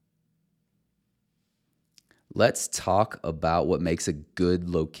Let's talk about what makes a good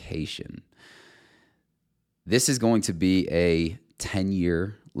location. This is going to be a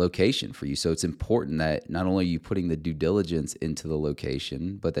 10-year location for you. So it's important that not only are you putting the due diligence into the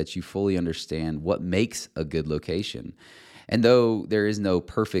location, but that you fully understand what makes a good location. And though there is no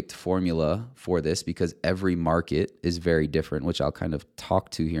perfect formula for this because every market is very different, which I'll kind of talk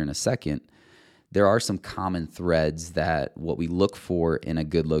to here in a second, there are some common threads that what we look for in a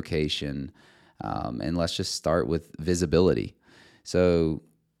good location. And let's just start with visibility. So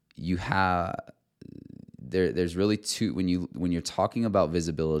you have there's really two when you're talking about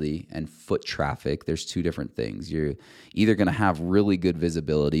visibility and foot traffic, there's two different things. You're either going to have really good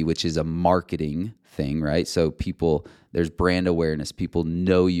visibility, which is a marketing thing, right? So there's brand awareness. People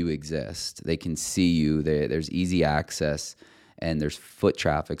know you exist. They can see you. There's easy access, and there's foot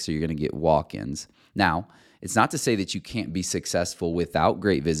traffic, so you're going to get walk-ins. Now, it's not to say that you can't be successful without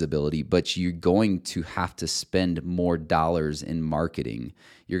great visibility, but you're going to have to spend more dollars in marketing.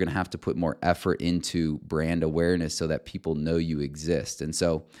 You're going to have to put more effort into brand awareness so that people know you exist. And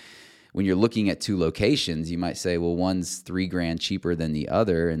so when you're looking at two locations, you might say, well, one's $3,000 cheaper than the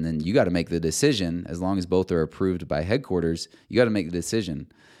other. And then you got to make the decision. As long as both are approved by headquarters, you got to make the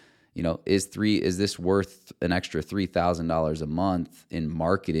decision. Is this worth an extra $3,000 a month in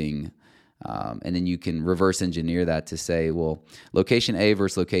marketing? And then you can reverse engineer that to say, well, location A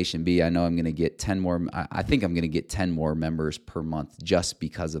versus location B, I know I'm going to get 10 more. I think I'm going to get 10 more members per month just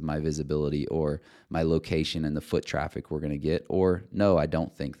because of my visibility or my location and the foot traffic we're going to get. Or no, I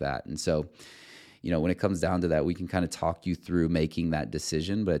don't think that. And so, when it comes down to that, we can kind of talk you through making that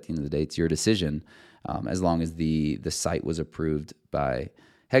decision. But at the end of the day, it's your decision, as long as the site was approved by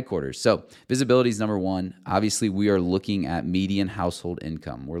headquarters. So visibility is number one. Obviously, we are looking at median household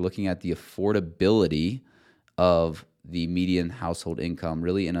income. We're looking at the affordability of the median household income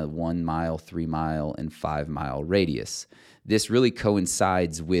really in a 1 mile, 3 mile, and 5 mile radius. This really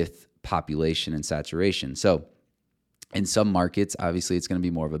coincides with population and saturation. So in some markets, obviously, it's going to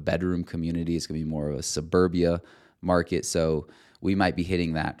be more of a bedroom community. It's going to be more of a suburbia market. So we might be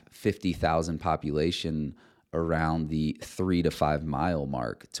hitting that 50,000 population around the 3 to 5 mile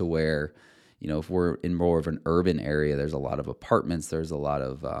mark, to where, if we're in more of an urban area, there's a lot of apartments, there's a lot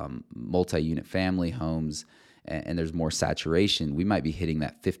of multi-unit family homes, and there's more saturation. We might be hitting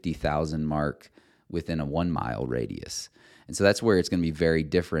that 50,000 mark within a 1 mile radius. And so that's where it's going to be very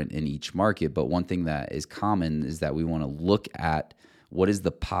different in each market. But one thing that is common is that we want to look at what is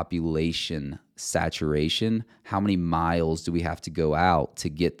the population saturation? How many miles do we have to go out to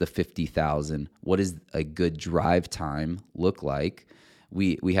get the 50,000? What does a good drive time look like?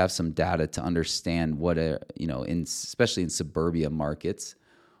 We have some data to understand what especially in suburbia markets,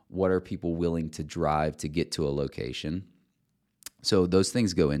 what are people willing to drive to get to a location? So those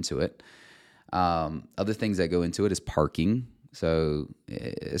things go into it. Other things that go into it is parking. So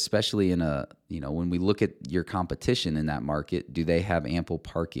especially when we look at your competition in that market, do they have ample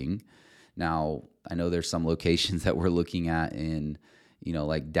parking? Now, I know there's some locations that we're looking at in,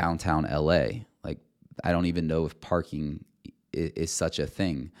 like downtown LA. Like, I don't even know if parking is such a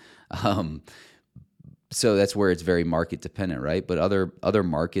thing. So that's where it's very market dependent, right? But other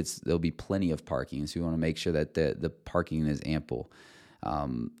markets, there'll be plenty of parking. So we want to make sure that the parking is ample.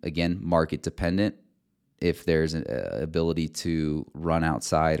 Again, market dependent. If there's an ability to run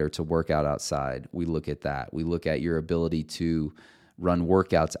outside or to work out outside, we look at that. We look at your ability to run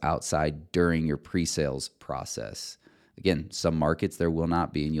workouts outside during your pre-sales process. Again, some markets there will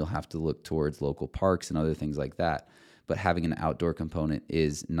not be, and you'll have to look towards local parks and other things like that. But having an outdoor component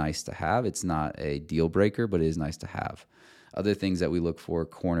is nice to have. It's not a deal breaker, but it is nice to have. Other things that we look for,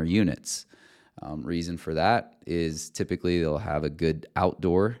 corner units. Reason for that is typically they'll have a good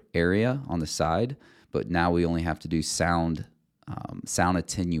outdoor area on the side, but now we only have to do sound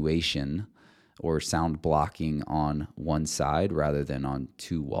attenuation or sound blocking on one side rather than on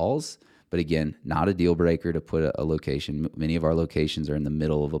two walls. But again, not a deal breaker to put a location. Many of our locations are in the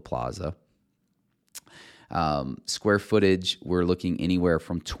middle of a plaza. Square footage, we're looking anywhere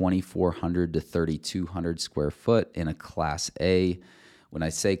from 2,400 to 3,200 square foot in a Class A. When I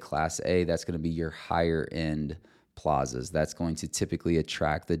say Class A, that's going to be your higher end plazas. That's going to typically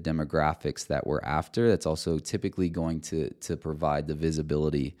attract the demographics that we're after. That's also typically going to provide the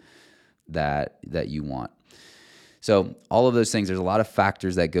visibility that you want. So all of those things, there's a lot of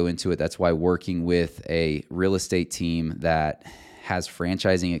factors that go into it. That's why working with a real estate team that has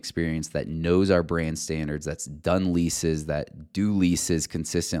franchising experience, that knows our brand standards, that's done leases, that do leases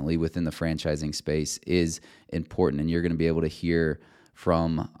consistently within the franchising space is important. And you're going to be able to hear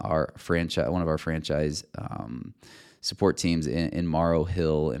from one of our franchise support teams in Morrow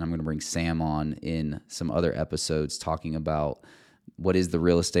Hill, and I'm going to bring Sam on in some other episodes talking about what is the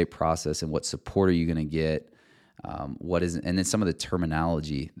real estate process and what support are you going to get, and then some of the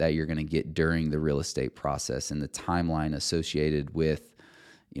terminology that you're going to get during the real estate process and the timeline associated with,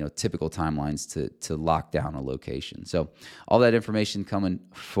 typical timelines to lock down a location. So all that information coming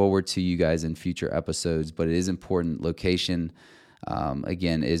forward to you guys in future episodes, but it is important. Location,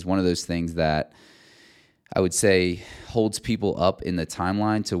 again, is one of those things that I would say holds people up in the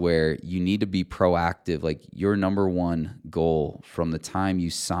timeline to where you need to be proactive. Like, your number one goal from the time you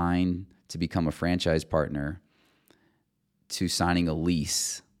sign to become a franchise partner to signing a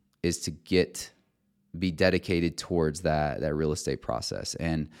lease is to be dedicated towards that real estate process.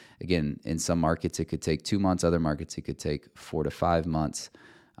 And again, in some markets it could take 2 months, other markets it could take 4 to 5 months.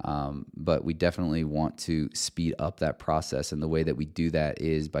 But we definitely want to speed up that process. And the way that we do that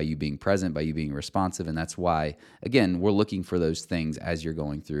is by you being present, by you being responsive. And that's why, again, we're looking for those things as you're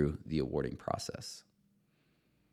going through the awarding process.